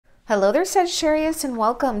Hello there, Sagittarius, and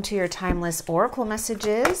welcome to your timeless oracle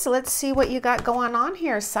messages. So let's see what you got going on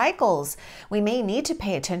here. Cycles. We may need to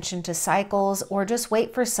pay attention to cycles or just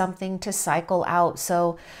wait for something to cycle out.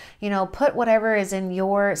 So, put whatever is in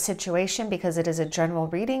your situation because it is a general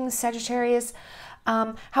reading, Sagittarius.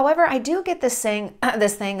 However, I do get this thing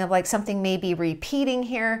of like something may be repeating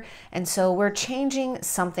here. And so we're changing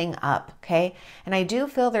something up. Okay. And I do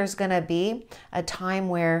feel there's going to be a time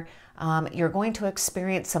where you're going to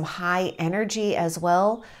experience some high energy as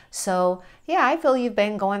well. So yeah, I feel you've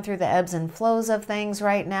been going through the ebbs and flows of things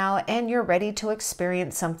right now, and you're ready to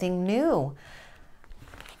experience something new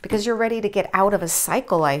because you're ready to get out of a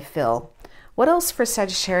cycle, I feel. What else for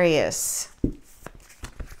Sagittarius?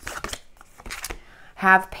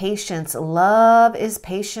 Have patience. Love is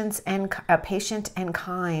patient and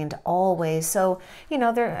kind always. So,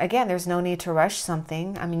 there's no need to rush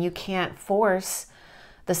something. I mean, you can't force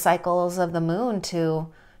the cycles of the moon to,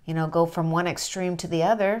 go from one extreme to the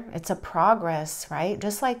other. It's a progress, right?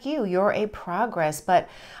 Just like you're a progress, but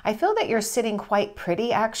I feel that you're sitting quite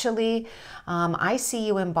pretty, actually. I see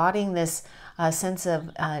you embodying this sense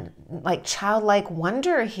of like childlike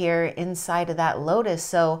wonder here inside of that lotus.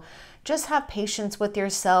 So just have patience with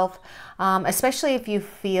yourself, especially if you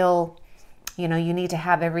feel, you need to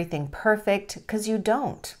have everything perfect, because you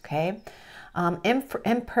don't, okay?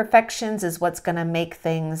 Imperfections is what's going to make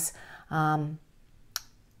things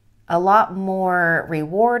a lot more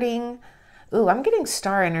rewarding. Ooh, I'm getting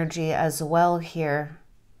star energy as well here.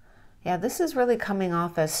 Yeah, this is really coming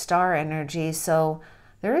off as star energy. So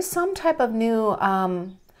there is some type of new,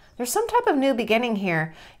 beginning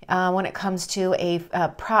here when it comes to a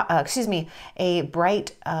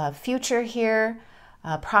bright future here,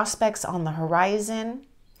 prospects on the horizon.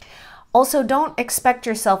 Also, don't expect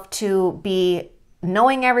yourself to be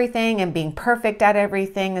knowing everything and being perfect at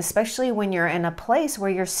everything, especially when you're in a place where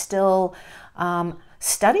you're still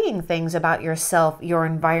studying things about yourself, your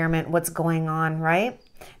environment, what's going on, right?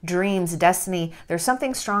 Dreams, destiny. There's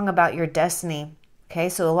something strong about your destiny. Okay,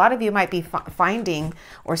 so a lot of you might be finding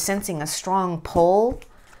or sensing a strong pull.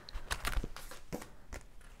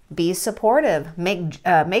 Be supportive. Make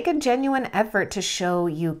a genuine effort to show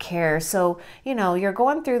you care. So, you're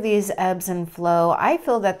going through these ebbs and flow. I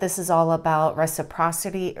feel that this is all about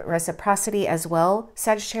reciprocity as well,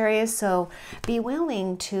 Sagittarius. So be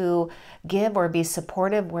willing to give or be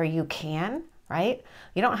supportive where you can, right?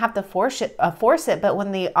 You don't have to force it, but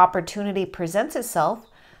when the opportunity presents itself,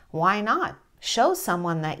 why not? Show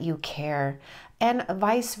someone that you care. And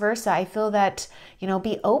vice versa. I feel that,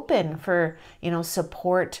 be open for,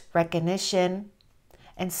 support, recognition,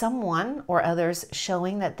 and someone or others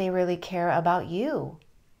showing that they really care about you.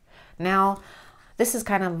 Now, this is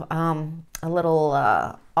kind of a little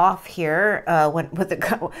off here.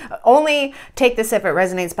 Only take this if it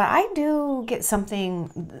resonates, but I do get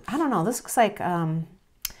something, I don't know, this looks like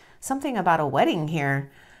something about a wedding here.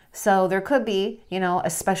 So there could be, a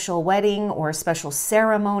special wedding or a special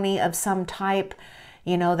ceremony of some type,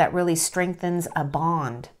 that really strengthens a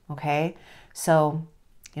bond. Okay. So,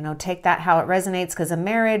 take that how it resonates, because a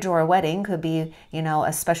marriage or a wedding could be,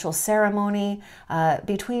 a special ceremony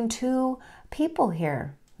between two people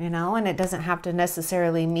here, and it doesn't have to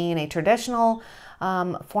necessarily mean a traditional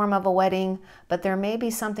form of a wedding, but there may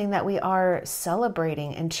be something that we are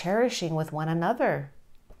celebrating and cherishing with one another.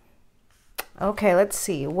 Okay, let's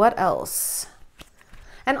see. What else?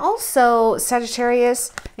 And also,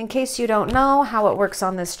 Sagittarius, in case you don't know, how it works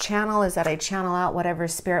on this channel is that I channel out whatever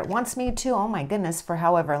spirit wants me to. Oh my goodness, for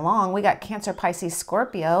however long. We got Cancer, Pisces,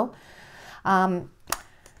 Scorpio.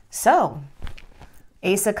 So,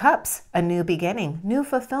 Ace of Cups, a new beginning, new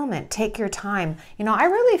fulfillment. Take your time. I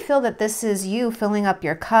really feel that this is you filling up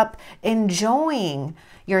your cup, enjoying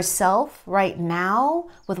yourself right now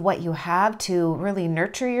with what you have to really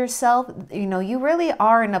nurture yourself. You really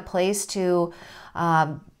are in a place to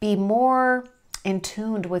be more in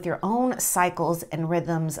tune with your own cycles and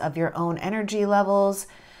rhythms of your own energy levels,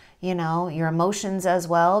 your emotions as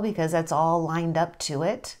well, because that's all lined up to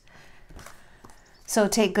it. So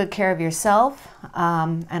take good care of yourself.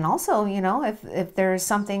 And also, if there's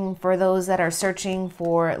something for those that are searching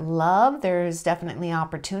for love, there's definitely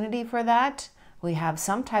opportunity for that. We have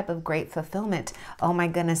some type of great fulfillment. Oh my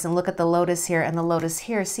goodness. And look at the lotus here and the lotus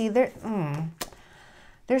here. See,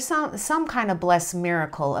 there's some kind of blessed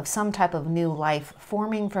miracle of some type of new life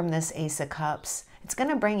forming from this Ace of Cups. It's going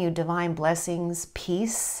to bring you divine blessings,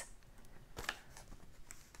 peace.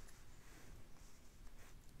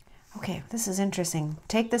 Okay, this is interesting.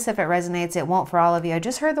 Take this if it resonates. It won't for all of you. I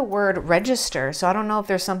just heard the word register. So I don't know if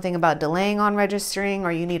there's something about delaying on registering,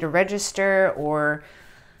 or you need to register, or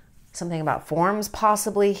Something about forms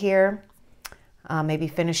possibly here. Maybe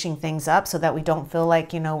finishing things up so that we don't feel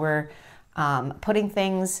like, you know, we're putting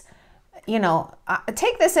things, you know,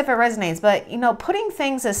 take this if it resonates, but, you know, putting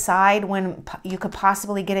things aside when you could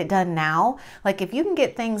possibly get it done now. Like if you can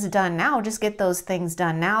get things done now, just get those things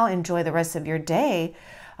done now. Enjoy the rest of your day,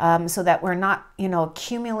 so that we're not, you know,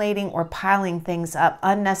 accumulating or piling things up,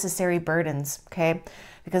 unnecessary burdens, okay?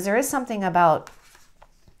 Because there is something about,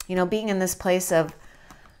 you know, being in this place of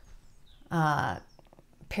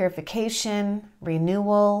purification,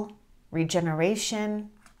 renewal, regeneration.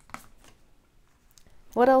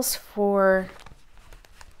 What else for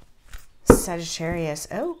Sagittarius?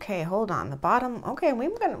 Okay, hold on. The bottom. Okay, we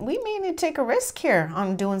may need to take a risk here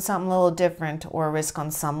on doing something a little different, or a risk on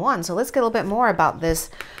someone. So let's get a little bit more about this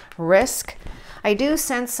risk. I do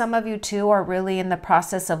sense some of you too are really in the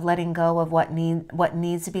process of letting go of what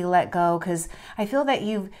needs to be let go, because I feel that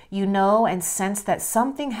you know and sense that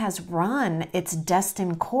something has run its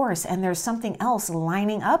destined course, and there's something else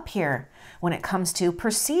lining up here when it comes to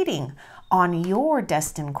proceeding on your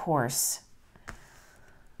destined course.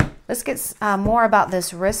 Let's get more about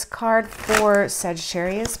this risk card for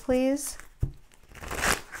Sagittarius, please.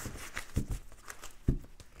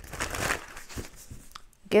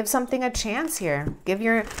 Give something a chance here. Give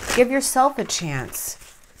yourself a chance.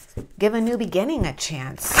 Give a new beginning a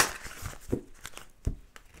chance.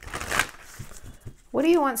 What do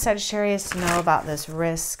you want Sagittarius to know about this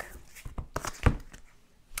risk?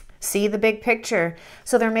 See the big picture.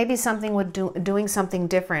 So there may be something with doing something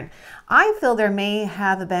different. I feel there may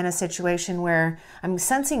have been a situation where I'm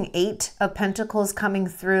sensing 8 of Pentacles coming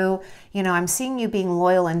through. You know, I'm seeing you being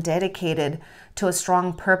loyal and dedicated to a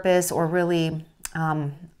strong purpose, or really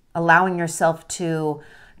allowing yourself to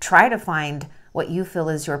try to find what you feel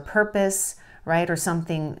is your purpose, right? Or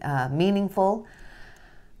something meaningful.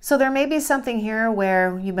 So there may be something here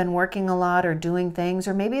where you've been working a lot or doing things,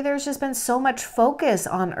 or maybe there's just been so much focus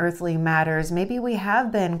on earthly matters. Maybe we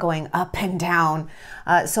have been going up and down.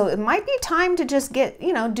 So it might be time to just get,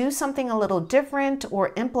 you know, do something a little different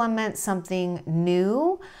or implement something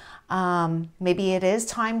new. Maybe it is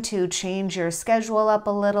time to change your schedule up a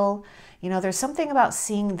little. You know, there's something about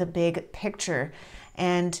seeing the big picture.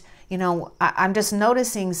 And, you know, I'm just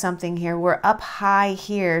noticing something here. We're up high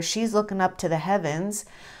here. She's looking up to the heavens,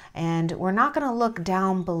 and we're not going to look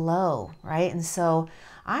down below, right? And so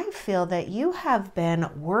I feel that you have been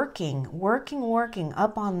working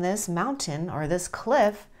up on this mountain or this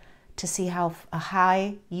cliff to see how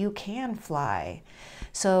high you can fly.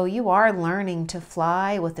 So you are learning to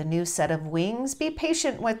fly with a new set of wings. Be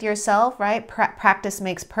patient with yourself, right? Practice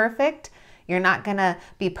makes perfect. You're not going to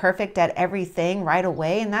be perfect at everything right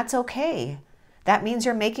away, and that's okay. That means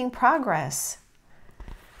you're making progress.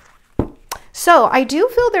 So I do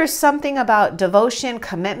feel there's something about devotion,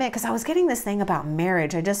 commitment, because I was getting this thing about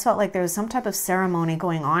marriage. I just felt like there was some type of ceremony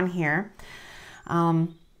going on here.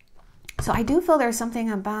 So I do feel there's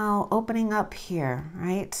something about opening up here,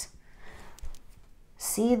 right?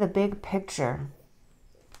 See the big picture.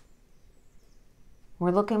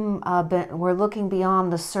 We're looking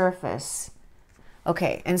beyond the surface.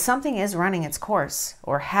 Okay, and something is running its course,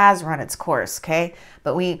 or has run its course, okay?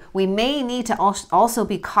 But we may need to also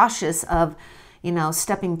be cautious of, you know,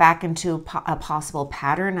 stepping back into a possible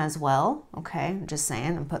pattern as well, okay? I'm just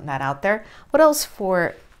saying, I'm putting that out there. What else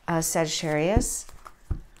for Sagittarius?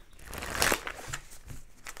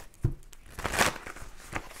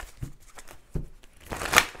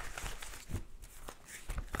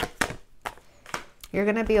 You're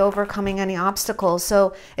going to be overcoming any obstacles.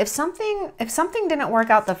 So if something didn't work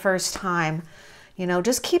out the first time, you know,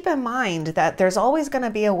 just keep in mind that there's always going to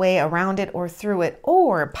be a way around it or through it,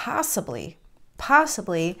 or possibly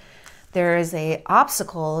there is a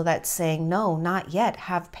obstacle that's saying, no, not yet,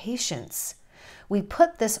 have patience. We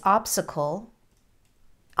put this obstacle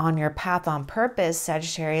on your path on purpose,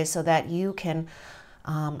 Sagittarius, so that you can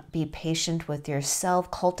be patient with yourself,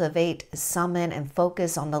 cultivate, summon, and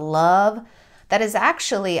focus on the love that is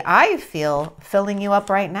actually, I feel, filling you up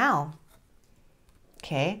right now.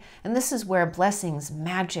 Okay, and this is where blessings,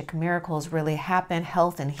 magic, miracles really happen,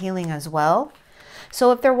 health and healing as well.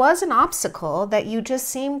 So if there was an obstacle that you just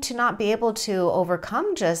seem to not be able to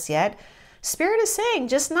overcome just yet, Spirit is saying,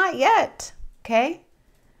 just not yet, okay?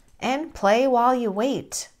 And play while you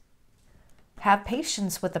wait. Have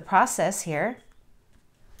patience with the process here.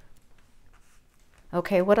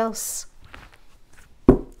 Okay, what else?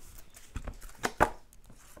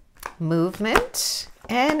 Movement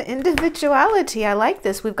and individuality. I like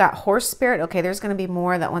this. We've got horse spirit. Okay, there's going to be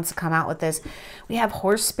more that wants to come out with this. We have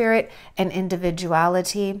horse spirit and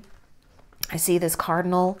individuality. I see this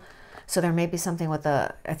cardinal So there may be something with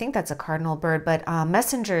I think that's a cardinal bird, but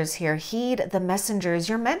messengers here. Heed the messengers.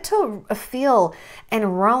 You're meant to feel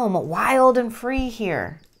and roam wild and free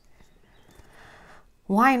here.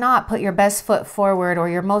 Why not put your best foot forward or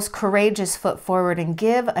your most courageous foot forward and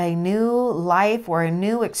give a new life or a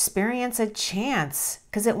new experience a chance?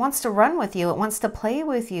 Because it wants to run with you. It wants to play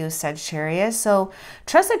with you, Sagittarius. So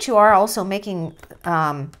trust that you are also making,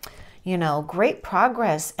 you know, great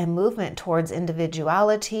progress and movement towards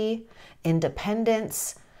individuality,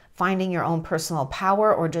 independence, finding your own personal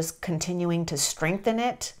power, or just continuing to strengthen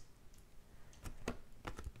it.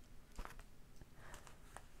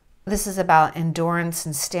 This is about endurance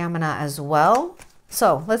and stamina as well.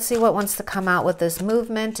 So let's see what wants to come out with this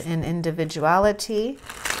movement and individuality.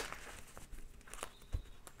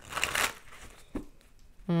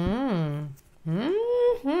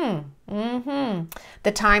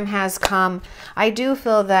 The time has come. I do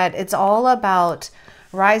feel that it's all about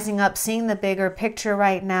rising up, seeing the bigger picture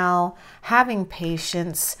right now, having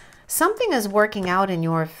patience. Something is working out in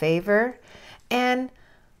your favor. And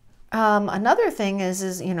another thing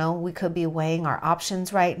is, you know, we could be weighing our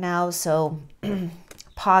options right now. So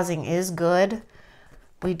pausing is good.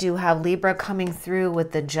 We do have Libra coming through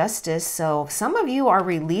with the Justice. So some of you are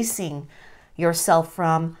releasing yourself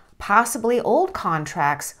from possibly old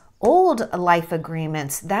contracts, old life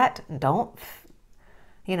agreements that don't,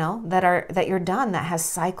 you know, that you're done, that has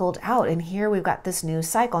cycled out. And here we've got this new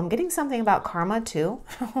cycle. I'm getting something about karma too.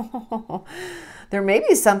 There may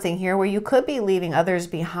be something here where you could be leaving others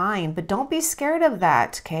behind, but don't be scared of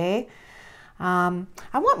that, okay? I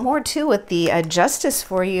want more too with the Justice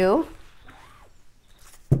for you.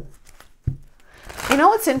 You know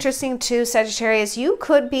what's interesting too, Sagittarius? You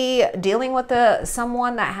could be dealing with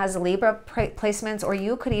someone that has Libra placements, or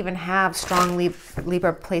you could even have strong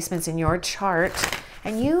Libra placements in your chart,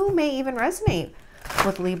 and you may even resonate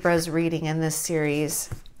with Libra's reading in this series.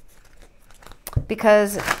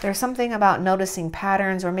 Because there's something about noticing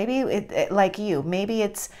patterns, or maybe like you, maybe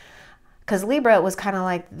it's because Libra was kind of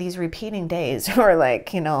like these repeating days, or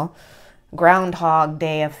like, you know, Groundhog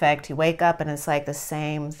Day effect. You wake up and it's like the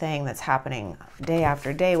same thing that's happening day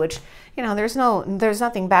after day, which, you know, there's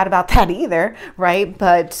nothing bad about that either, right?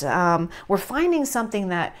 But we're finding something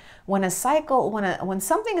that when when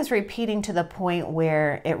something is repeating to the point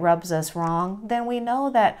where it rubs us wrong, then we know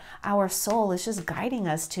that our soul is just guiding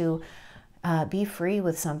us to be free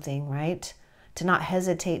with something, right? To not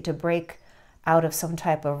hesitate to break out of some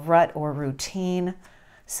type of rut or routine.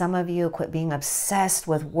 Some of you quit being obsessed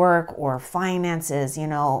with work or finances, you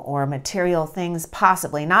know, or material things,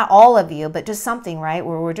 possibly. Not all of you, but just something, right?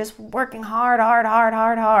 Where we're just working hard.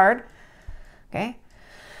 Okay?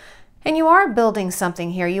 And you are building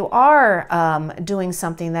something here. You are doing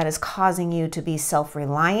something that is causing you to be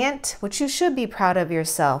self-reliant, which you should be proud of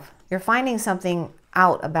yourself. You're finding something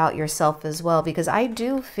out about yourself as well, because I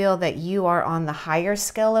do feel that you are on the higher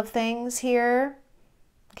scale of things here.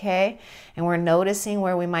 Okay, and we're noticing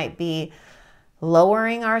where we might be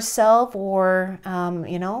lowering ourselves, or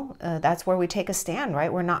you know, that's where we take a stand,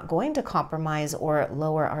 right? We're not going to compromise or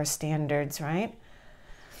lower our standards, right?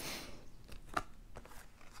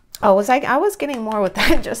 Oh, I was getting more with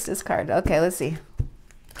that Justice card. Okay, let's see.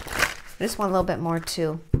 I just want a little bit more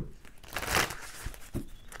too.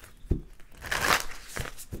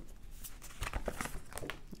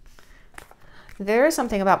 There is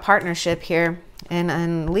something about partnership here.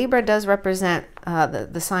 And Libra does represent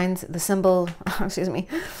the symbol, excuse me,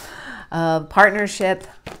 partnership,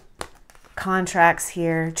 contracts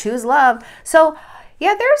here, choose love. So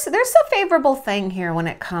yeah, there's a favorable thing here when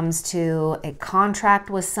it comes to a contract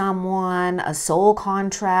with someone, a soul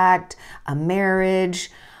contract, a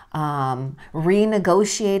marriage,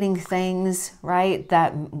 renegotiating things, right?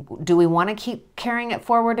 That, do we want to keep carrying it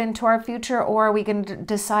forward into our future, or are we going to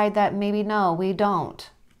decide that maybe no, we don't?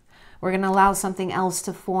 We're going to allow something else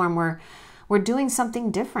to form. We're doing something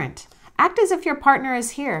different. Act as if your partner is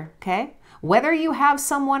here, okay? Whether you have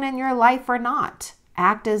someone in your life or not.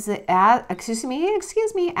 Act as excuse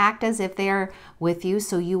me, act as if they are with you,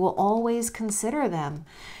 so you will always consider them.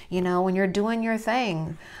 You know, when you're doing your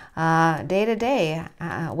thing, day to day,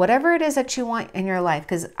 whatever it is that you want in your life,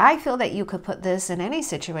 because I feel that you could put this in any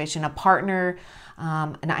situation, a partner,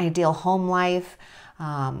 an ideal home life,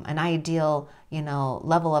 an ideal, you know,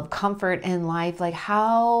 level of comfort in life. Like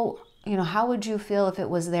how would you feel if it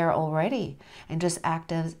was there already, and just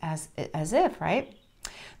act as if, right?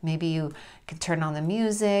 Maybe you can turn on the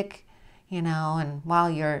music, you know, and while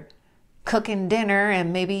you're cooking dinner,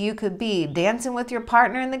 and maybe you could be dancing with your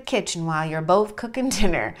partner in the kitchen while you're both cooking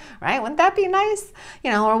dinner, right? Wouldn't that be nice? You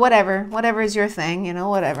know, or whatever is your thing, you know,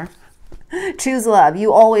 whatever. Choose love.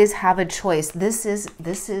 You always have a choice. This is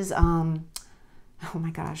oh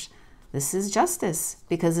my gosh, this is justice,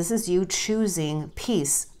 because this is you choosing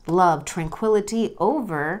peace, love, tranquility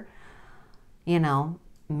over, you know,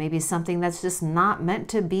 maybe something that's just not meant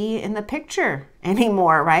to be in the picture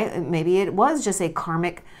anymore, right? Maybe it was just a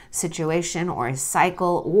karmic situation or a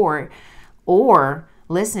cycle, or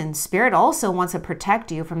listen, Spirit also wants to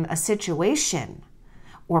protect you from a situation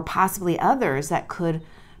or possibly others that could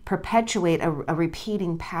perpetuate a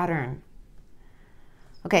repeating pattern.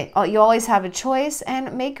 Okay, you always have a choice,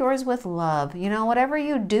 and make yours with love. You know, whatever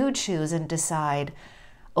you do choose and decide,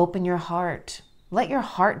 open your heart. Let your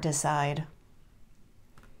heart decide.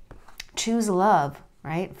 Choose love,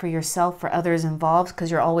 right? For yourself, for others involved,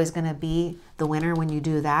 because you're always going to be the winner when you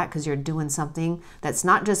do that, because you're doing something that's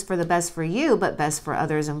not just for the best for you, but best for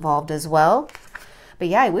others involved as well. But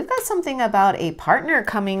yeah, we've got something about a partner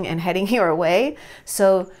coming and heading your way.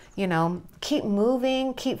 So, you know, keep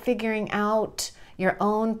moving, keep figuring out your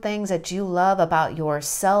own things that you love about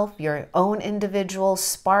yourself, your own individual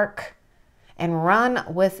spark, and run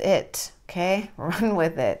with it, okay? Run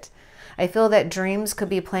with it. I feel that dreams could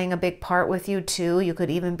be playing a big part with you too. You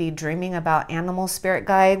could even be dreaming about animal spirit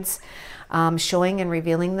guides, showing and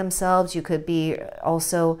revealing themselves. You could be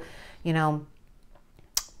also, you know,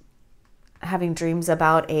 having dreams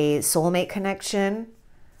about a soulmate connection.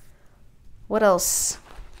 What else?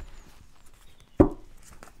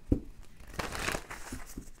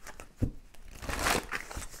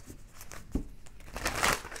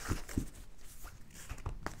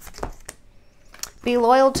 Be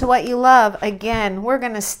loyal to what you love. Again, we're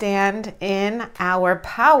going to stand in our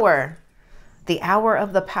power. The hour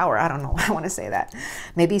of the power. I don't know why I want to say that.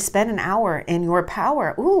 Maybe spend an hour in your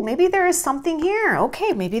power. Ooh, maybe there is something here.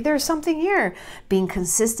 Okay, maybe there's something here. Being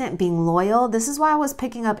consistent, being loyal. This is why I was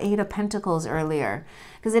picking up 8 of Pentacles earlier,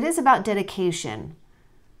 because it is about dedication,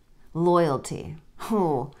 loyalty.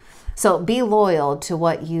 Ooh. So be loyal to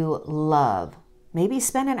what you love. Maybe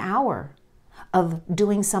spend an hour of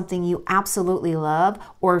doing something you absolutely love,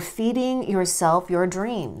 or feeding yourself your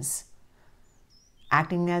dreams.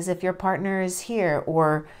 Acting as if your partner is here,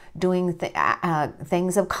 or doing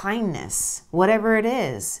things of kindness, whatever it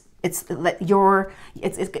is.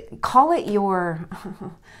 Call it your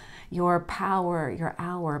your power, your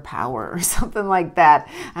hour power, or something like that.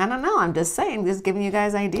 I don't know. I'm just saying, just giving you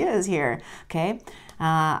guys ideas here. Okay.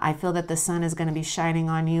 I feel that the sun is going to be shining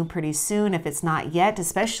on you pretty soon, if it's not yet,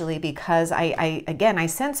 especially because I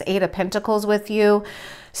sense 8 of Pentacles with you.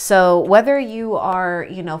 So whether you are,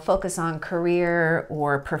 you know, focused on career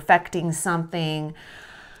or perfecting something,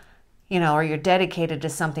 you know, or you're dedicated to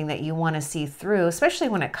something that you want to see through, especially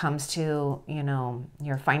when it comes to, you know,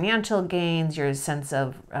 your financial gains, your sense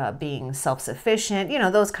of being self-sufficient, you know,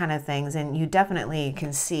 those kind of things. And you definitely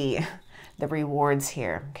can see the rewards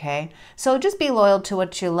here, okay? So just be loyal to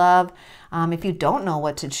what you love. If you don't know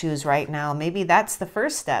what to choose right now, maybe that's the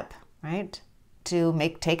first step, right?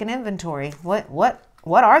 To take an inventory. What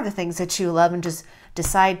are the things that you love, and just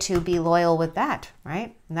decide to be loyal with that,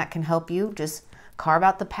 right? And that can help you just carve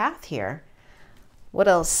out the path here. What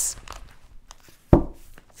else?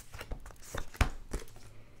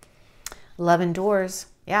 Love endures.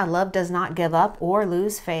 Yeah, love does not give up or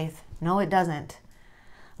lose faith. No, it doesn't.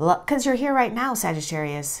 Because you're here right now,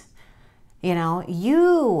 Sagittarius. You know,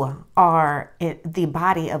 you are the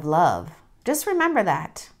body of love. Just remember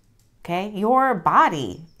that, okay? Your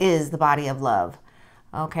body is the body of love,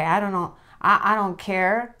 okay? I don't know. I don't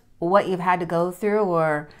care what you've had to go through,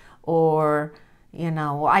 or you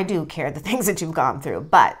know, well, I do care the things that you've gone through,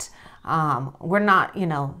 but we're not, you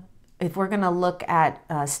know, if we're going to look at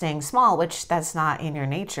staying small, which that's not in your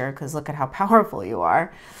nature, because look at how powerful you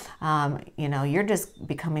are. You know, you're just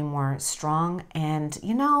becoming more strong. And,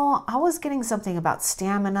 you know, I was getting something about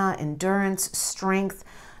stamina, endurance, strength,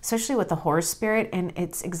 especially with the horse spirit. And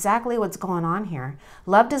it's exactly what's going on here.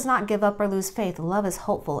 Love does not give up or lose faith. Love is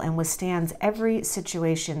hopeful and withstands every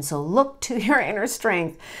situation. So look to your inner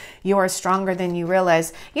strength. You are stronger than you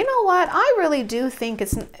realize. You know what? I really do think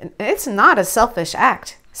it's not a selfish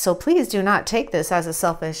act. So please do not take this as a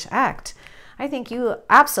selfish act. I think you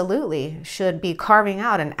absolutely should be carving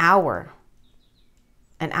out an hour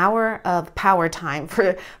of power time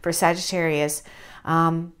for Sagittarius,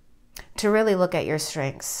 to really look at your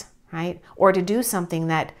strengths, right? Or to do something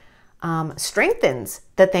that strengthens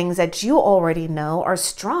the things that you already know are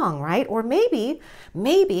strong, right? Or maybe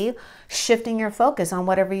shifting your focus on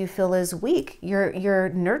whatever you feel is weak. You're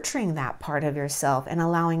nurturing that part of yourself and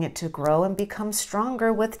allowing it to grow and become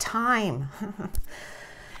stronger with time.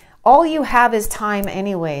 All you have is time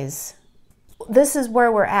anyways. this is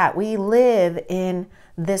where we're at. We live in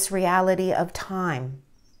this reality of time.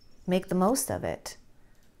 Make the most of it.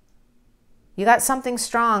 You got something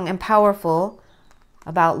strong and powerful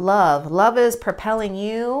about love. Love is propelling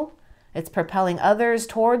you. It's propelling others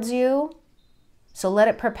towards you. So let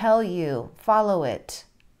it propel you. Follow it.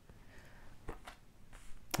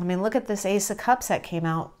 I mean, look at this Ace of Cups that came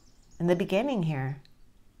out in the beginning here.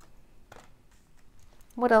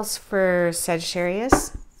 What else for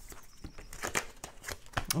Sagittarius?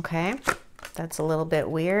 Okay, that's a little bit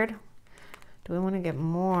weird. Do we want to get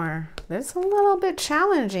more? There's a little bit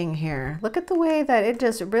challenging here. Look at the way that it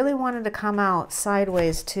just really wanted to come out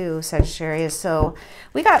sideways too, Sagittarius. So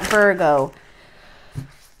we got Virgo.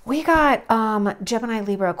 We got Gemini,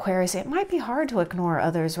 Libra, Aquarius. It might be hard to ignore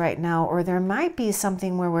others right now, or there might be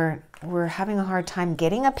something where we're having a hard time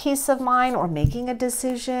getting a peace of mind or making a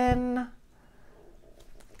decision.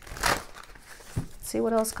 Let's see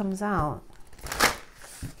what else comes out.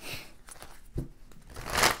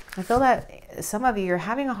 I feel that some of you, you're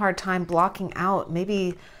having a hard time blocking out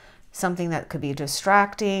maybe something that could be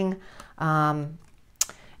distracting.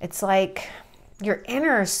 It's like your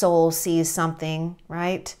inner soul sees something,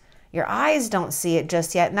 right? Your eyes don't see it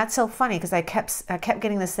just yet. And that's so funny because I kept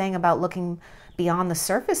getting this thing about looking beyond the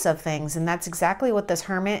surface of things. And that's exactly what this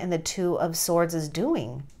Hermit and the Two of Swords is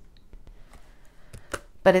doing.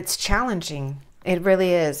 But it's challenging. It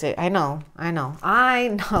really is. I know,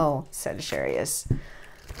 Sagittarius.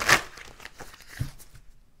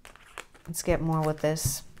 Let's get more with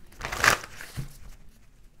this.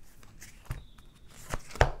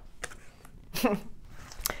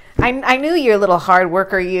 I knew you're a little hard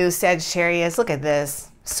worker, you Sagittarius. Look at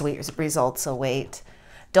this. Sweet results await.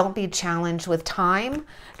 Don't be challenged with time.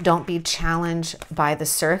 Don't be challenged by the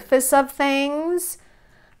surface of things.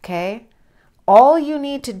 Okay? All you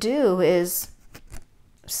need to do is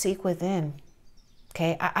seek within.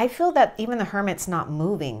 Okay? I feel that even the Hermit's not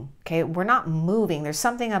moving. Okay? We're not moving. There's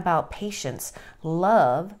something about patience.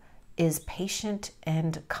 Love is patient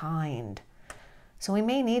and kind. So we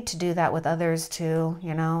may need to do that with others too,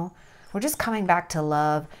 you know. We're just coming back to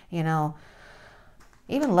love, you know.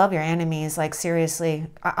 Even love your enemies, like seriously.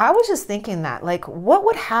 I was just thinking that, like, what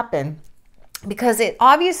would happen? Because it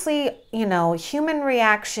obviously, you know, human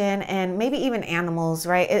reaction and maybe even animals,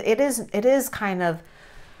 right? It is kind of,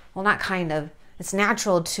 well, not kind of, it's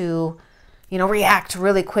natural to, you know, react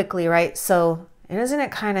really quickly, right? So isn't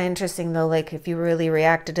it kind of interesting though, like if you really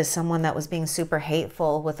reacted to someone that was being super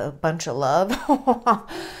hateful with a bunch of love,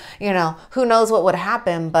 you know, who knows what would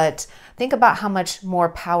happen, but think about how much more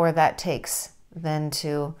power that takes than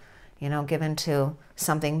to, you know, give into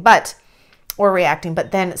something, or reacting.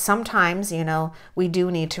 But then sometimes, you know, we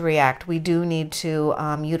do need to react. We do need to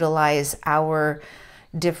utilize our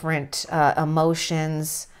different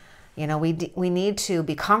emotions. You know, we need to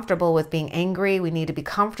be comfortable with being angry. We need to be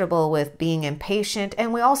comfortable with being impatient.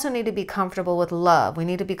 And we also need to be comfortable with love. We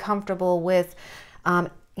need to be comfortable with,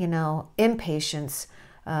 you know, impatience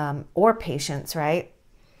or patience, right?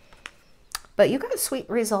 But you got sweet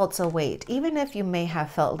results await, even if you may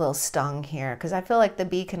have felt a little stung here. Because I feel like the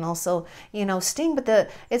bee can also, you know, sting.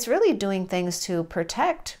 But it's really doing things to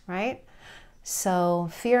protect, right? So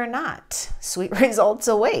fear not. Sweet results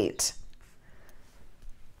await.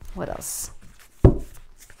 What else?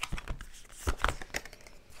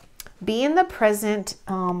 Be in the present.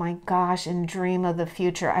 Oh my gosh, and dream of the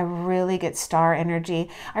future. I really get star energy.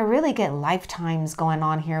 I really get lifetimes going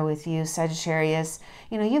on here with you, Sagittarius.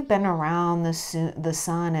 You know, you've been around the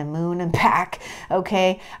sun and moon and back,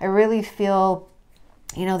 okay? I really feel,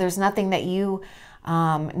 you know, there's nothing that you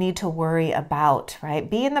need to worry about, right?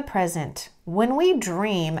 Be in the present. When we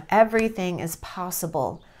dream, everything is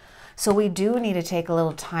possible. So we do need to take a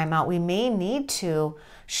little time out. We may need to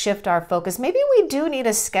shift our focus. Maybe we do need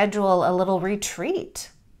to schedule a little retreat.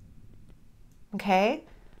 Okay?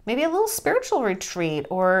 Maybe a little spiritual retreat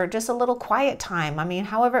or just a little quiet time. I mean,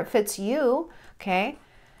 however it fits you. Okay?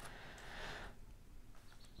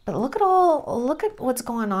 But look at what's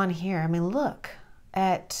going on here. I mean, look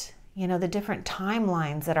at, you know, the different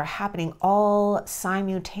timelines that are happening all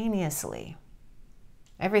simultaneously.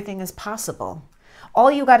 Everything is possible. All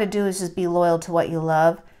you got to do is just be loyal to what you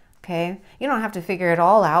love, okay? You don't have to figure it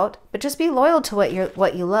all out, but just be loyal to what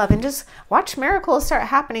you love and just watch miracles start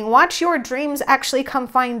happening. Watch your dreams actually come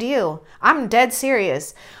find you. I'm dead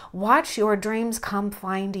serious. Watch your dreams come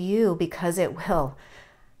find you because it will.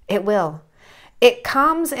 It will. It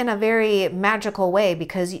comes in a very magical way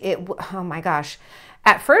because oh my gosh.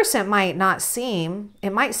 At first it might seem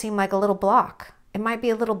like a little block. It might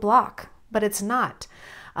be a little block, but it's not.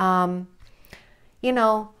 You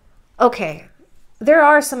know, okay, there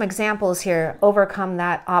are some examples here. Overcome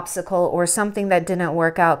that obstacle or something that didn't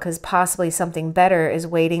work out because possibly something better is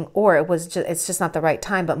waiting, or it's just not the right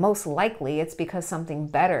time, but most likely it's because something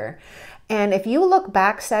better. And if you look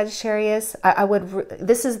back, Sagittarius,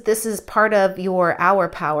 this is part of your hour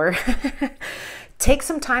power. Take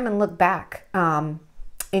some time and look back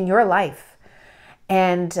in your life.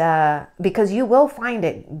 And because you will find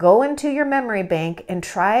it. Go into your memory bank and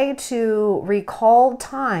try to recall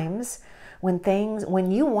times when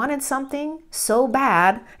you wanted something so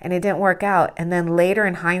bad and it didn't work out. And then later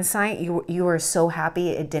in hindsight, you were so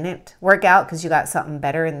happy it didn't work out because you got something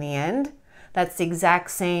better in the end. That's the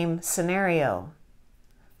exact same scenario.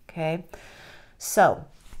 Okay. So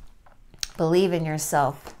believe in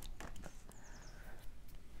yourself.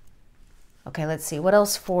 Okay, let's see. What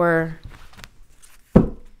else for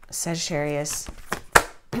Sagittarius?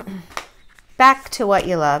 Back to what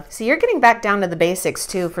you love. So you're getting back down to the basics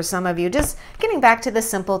too for some of you. Just getting back to the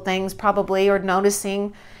simple things probably, or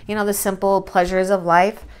noticing, you know, the simple pleasures of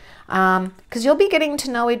life. Because you'll be getting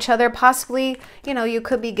to know each other. Possibly, you know, you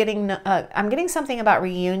could be getting, I'm getting something about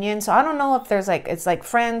reunion. So I don't know if there's it's like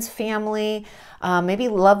friends, family, maybe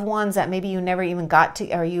loved ones that maybe you never even got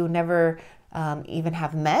to, or you never even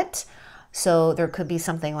have met. So there could be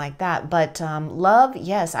something like that. But love,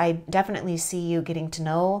 yes, I definitely see you getting to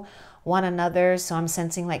know one another. So I'm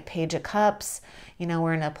sensing like Page of Cups. You know,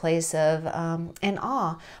 we're in a place of in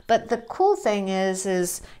awe. But the cool thing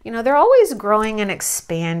is, you know, they're always growing and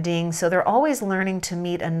expanding. So they're always learning to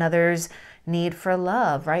meet another's need for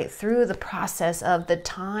love, right? Through the process of the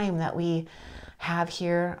time that we have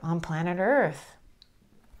here on planet Earth.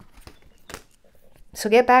 So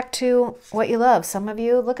get back to what you love. Some of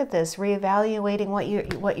you, look at this, reevaluating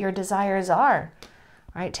what your desires are,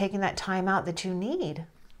 right? Taking that time out that you need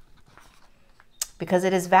because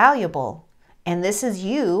it is valuable. And this is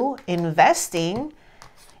you investing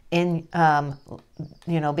in,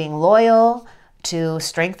 you know, being loyal, to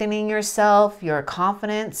strengthening yourself, your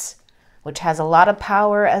confidence, which has a lot of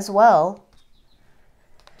power as well.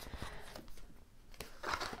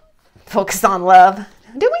 Focus on love.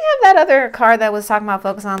 Do we have that other card that was talking about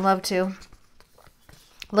focus on love too?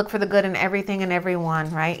 Look for the good in everything and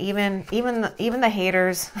everyone, right? Even the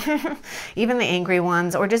haters, even the angry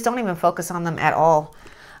ones, or just don't even focus on them at all.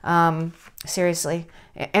 Seriously,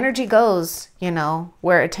 energy goes, you know,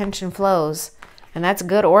 where attention flows, and that's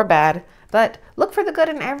good or bad. But look for the good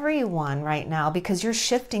in everyone right now, because you're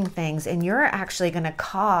shifting things and you're actually going to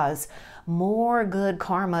cause more good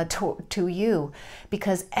karma to you,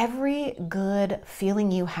 because every good feeling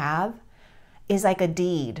you have is like a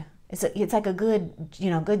deed. It's like a good, you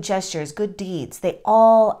know, good gestures, good deeds. They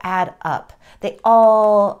all add up. They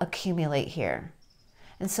all accumulate here.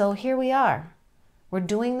 And so here we are. We're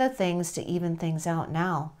doing the things to even things out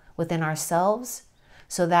now within ourselves,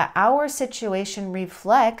 so that our situation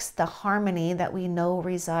reflects the harmony that we know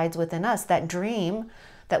resides within us, that dream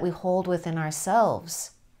that we hold within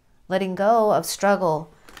ourselves. Letting go of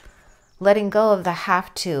struggle, letting go of the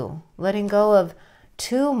have to, letting go of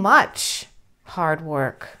too much hard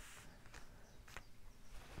work.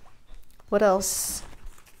 What else?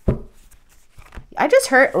 I just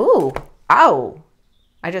heard, ooh, ow.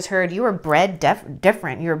 I just heard you were bred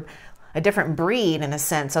different. You're a different breed in a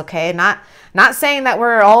sense, okay? Not saying that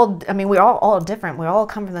we're all, I mean, we're all different. We all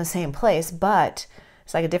come from the same place, but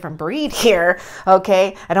it's like a different breed here,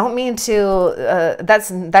 okay? I don't mean to,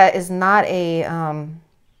 that is not a,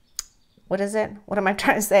 what is it? What am I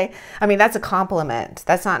trying to say? I mean, that's a compliment.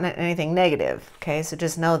 That's not anything negative, okay? So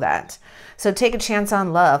just know that. So take a chance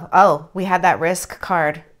on love. Oh, we had that risk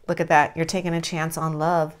card. Look at that. You're taking a chance on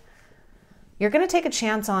love. You're going to take a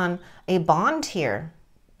chance on a bond here.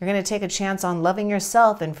 You're going to take a chance on loving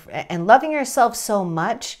yourself and loving yourself so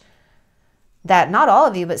much that not all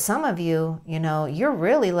of you, but some of you, you know, you're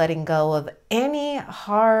really letting go of any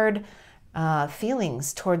hard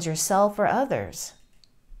feelings towards yourself or others.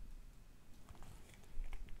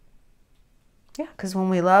 Yeah, because when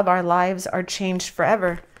we love, our lives are changed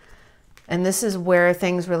forever. And this is where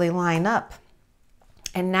things really line up.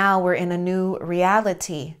 And now we're in a new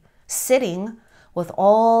reality, sitting with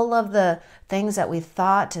all of the things that we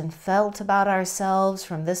thought and felt about ourselves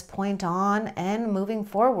from this point on and moving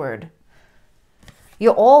forward.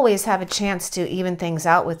 You always have a chance to even things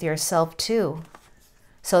out with yourself too.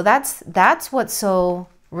 So that's what's so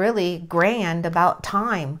really grand about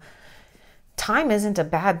time. Time isn't a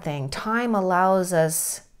bad thing. Time allows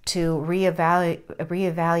us to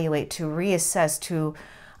reevaluate, to reassess, to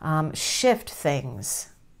shift things.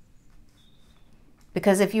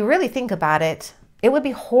 Because if you really think about it, it would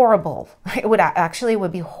be horrible. It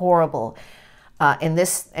would be horrible in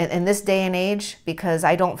this day and age, because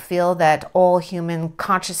I don't feel that all human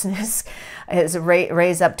consciousness is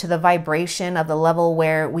raised up to the vibration of the level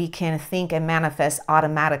where we can think and manifest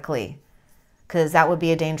automatically, because that would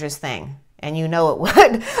be a dangerous thing. And you know it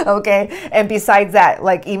would, okay? And besides that,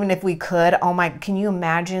 like, even if we could, oh my, can you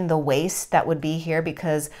imagine the waste that would be here?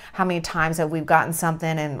 Because how many times have we gotten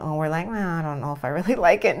something and we're like, well, I don't know if I really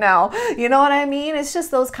like it now. You know what I mean? It's just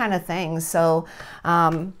those kind of things. So,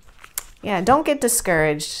 yeah, don't get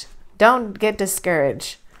discouraged. Don't get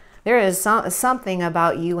discouraged. There is something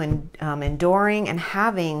about you enduring and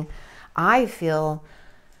having, I feel,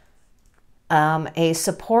 a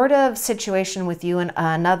supportive situation with you and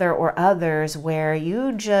another or others, where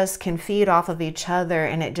you just can feed off of each other,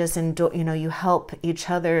 and it just, you help each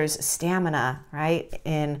other's stamina, right?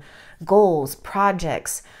 In goals,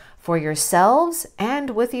 projects for yourselves and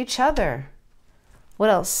with each other. What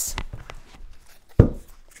else?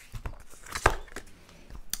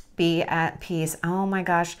 Be at peace. Oh my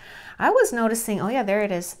gosh. I was noticing, oh yeah, there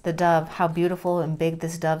it is. The dove, how beautiful and big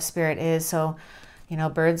this dove spirit is. So,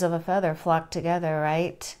 birds of a feather flock together,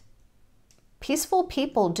 right? Peaceful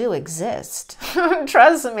people do exist.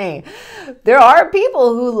 Trust me. There are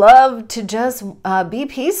people who love to just be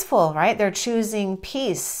peaceful, right? They're choosing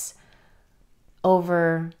peace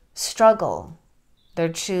over struggle. They're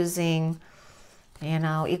choosing,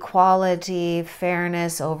 equality,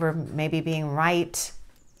 fairness over maybe being right.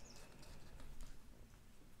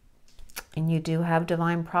 And you do have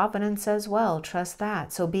divine providence as well. Trust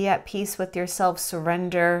that. So be at peace with yourself.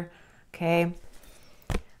 Surrender. Okay.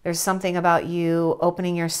 There's something about you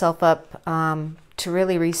opening yourself up to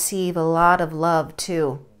really receive a lot of love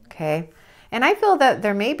too. Okay. And I feel that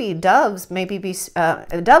there may be doves.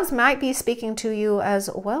 Doves might be speaking to you as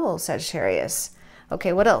well, Sagittarius.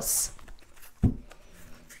 Okay. What else?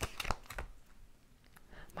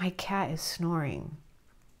 My cat is snoring.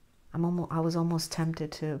 I was almost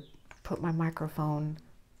tempted to put my microphone.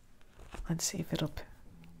 Let's see if it'll.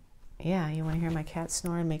 Yeah, you want to hear my cat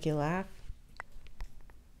snore and make you laugh?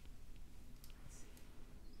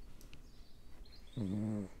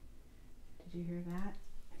 Did you hear that?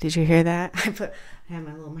 Did you hear that? I had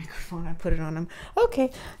my little microphone. I put it on him.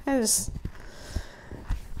 Okay,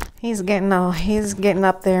 he's getting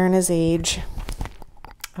up there in his age.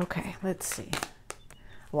 Okay, let's see.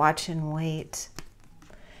 Watch and wait.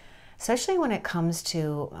 Especially when it comes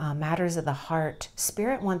to matters of the heart,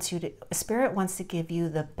 Spirit wants to give you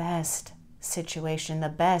the best situation, the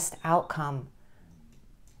best outcome.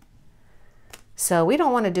 So we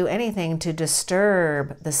don't want to do anything to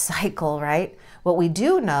disturb the cycle, right? What we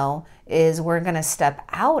do know is we're going to step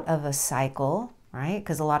out of a cycle, right?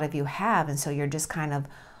 Because a lot of you have, and so you're just kind of,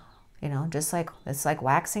 just like, it's like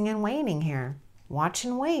waxing and waning here. Watch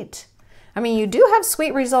and wait. I mean, you do have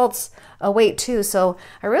sweet results await too. So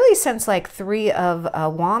I really sense like 3 of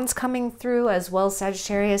wands coming through as well,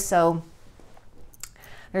 Sagittarius. So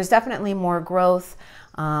there's definitely more growth,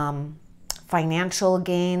 financial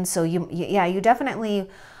gain. So you definitely,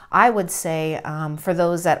 I would say, for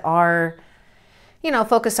those that are,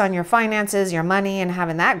 focus on your finances, your money, and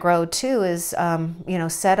having that grow too, is,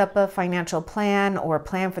 set up a financial plan or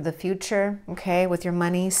plan for the future. Okay. With your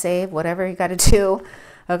money, save, whatever you got to do.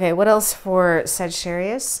 Okay, what else for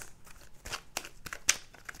Sagittarius?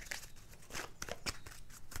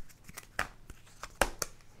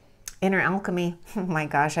 Inner alchemy. Oh my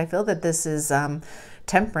gosh, I feel that this is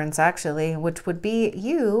temperance actually, which would be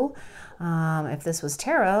you if this was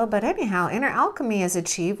tarot. But anyhow, inner alchemy is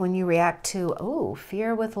achieved when you react to,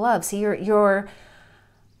 fear with love. See, you're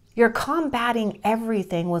combating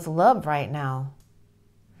everything with love right now.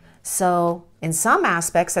 So in some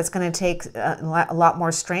aspects, that's going to take a lot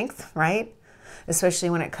more strength, right?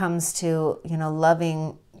 Especially when it comes to,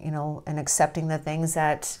 loving, and accepting the things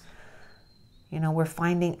that, we're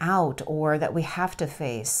finding out or that we have to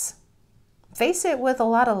face. Face it with a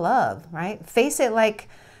lot of love, right? Face it like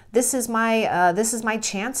this is my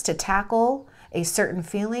chance to tackle a certain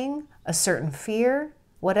feeling, a certain fear,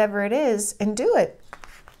 whatever it is, and do it.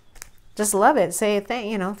 Just love it. Say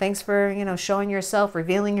thanks for, showing yourself,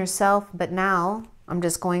 revealing yourself. But now I'm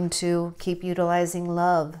just going to keep utilizing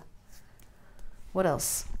love. What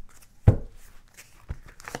else?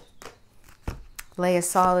 Lay a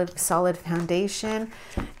solid foundation.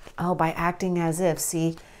 Oh, by acting as if.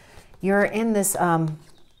 See, you're in this,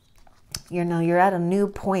 you're at a new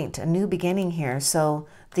point, a new beginning here. So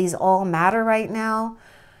these all matter right now.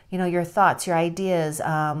 Your thoughts, your ideas,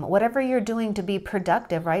 whatever you're doing to be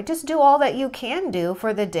productive, right? Just do all that you can do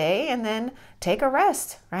for the day and then take a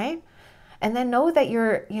rest, right? And then know that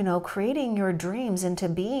you're, you know, creating your dreams into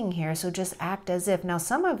being here. So just act as if. Now,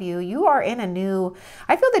 some of you, you are in a new,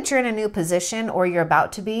 I feel that you're in a new position, or you're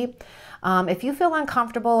about to be. If you feel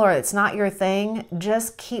uncomfortable or it's not your thing,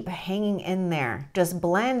 just keep hanging in there. Just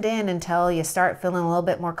blend in until you start feeling a little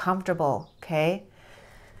bit more comfortable, okay?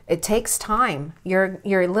 It takes time. You're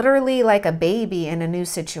literally like a baby in a new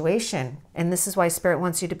situation. And this is why Spirit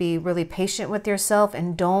wants you to be really patient with yourself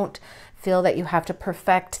and don't feel that you have to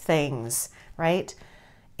perfect things, right?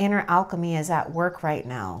 Inner alchemy is at work right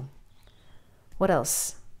now. What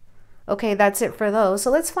else? Okay, that's it for those.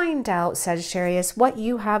 So let's find out, Sagittarius, what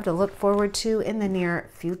you have to look forward to in the near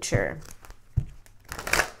future.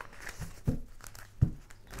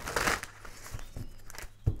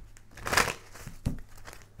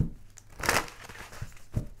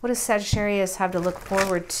 What does Sagittarius have to look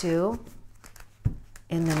forward to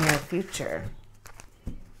in the near future?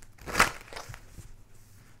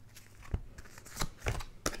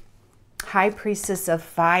 High Priestess of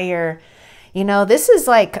Fire. You know, this is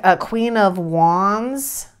like a Queen of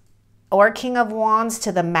Wands or King of Wands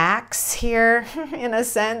to the max here, in a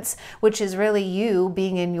sense, which is really you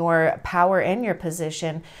being in your power and your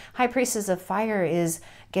position. High Priestess of Fire is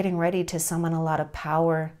getting ready to summon a lot of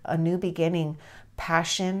power, a new beginning,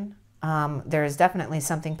 passion. There is definitely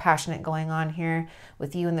something passionate going on here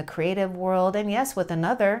with you in the creative world, and yes, with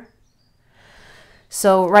another.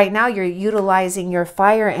 So right now you're utilizing your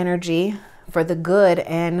fire energy for the good,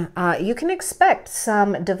 and you can expect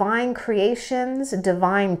some divine creations,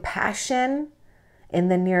 divine passion in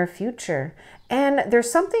the near future. And there's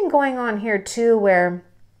something going on here too where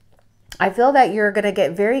I feel that you're going to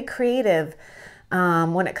get very creative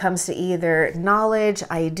when it comes to either knowledge,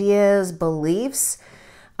 ideas, beliefs,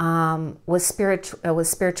 with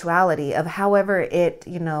spirituality, of however it,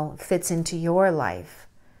 you know, fits into your life.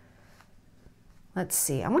 Let's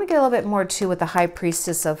see. I'm going to get a little bit more too with the High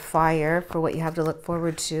Priestess of Fire for what you have to look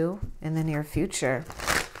forward to in the near future.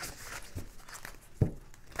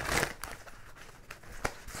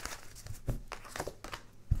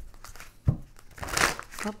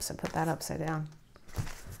 Oops, I put that upside down.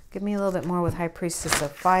 Give me a little bit more with High Priestess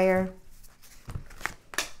of Fire.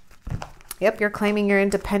 Yep, you're claiming your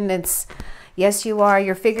independence. Yes, you are.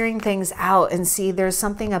 You're figuring things out, and see, there's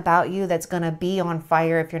something about you that's going to be on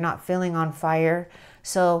fire if you're not feeling on fire.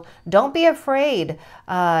 So don't be afraid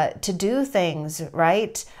to do things,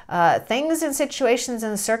 right? Things and situations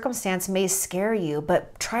and circumstance may scare you,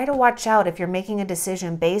 but try to watch out if you're making a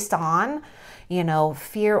decision based on, you know,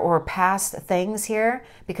 fear or past things here,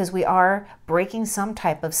 because we are breaking some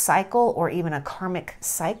type of cycle or even a karmic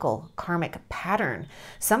cycle, karmic pattern.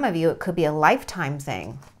 Some of you, it could be a lifetime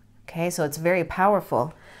thing. Okay, so it's very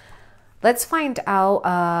powerful. Let's find out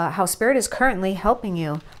how Spirit is currently helping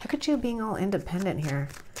you. Look at you being all independent here.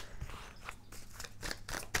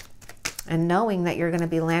 And knowing that you're going to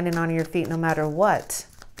be landing on your feet no matter what.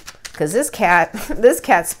 Because this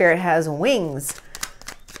cat Spirit has wings.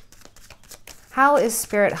 How is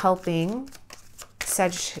Spirit helping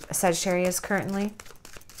Sagittarius currently?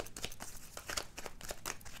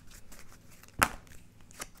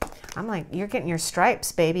 I'm like, you're getting your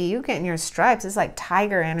stripes, baby. You're getting your stripes. It's like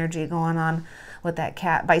tiger energy going on with that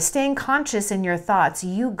cat. By staying conscious in your thoughts,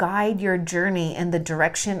 you guide your journey in the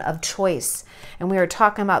direction of choice. And we were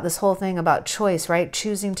talking about this whole thing about choice, right?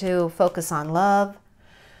 Choosing to focus on love.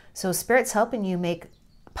 So Spirit's helping you make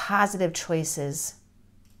positive choices,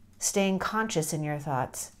 staying conscious in your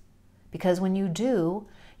thoughts. Because when you do,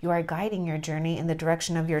 you are guiding your journey in the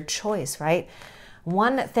direction of your choice, right?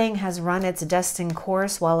 One thing has run its destined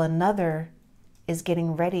course while another is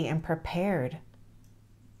getting ready and prepared.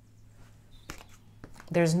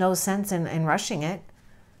 There's no sense in rushing it,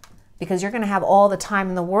 because you're going to have all the time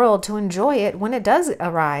in the world to enjoy it when it does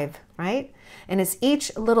arrive, right? And it's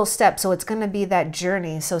each little step, so it's going to be that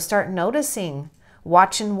journey. So start noticing,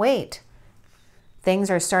 watch and wait.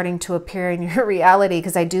 Things are starting to appear in your reality,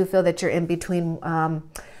 because I do feel that you're in between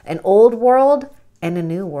an old world and a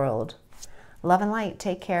new world. Love and light.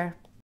 Take care.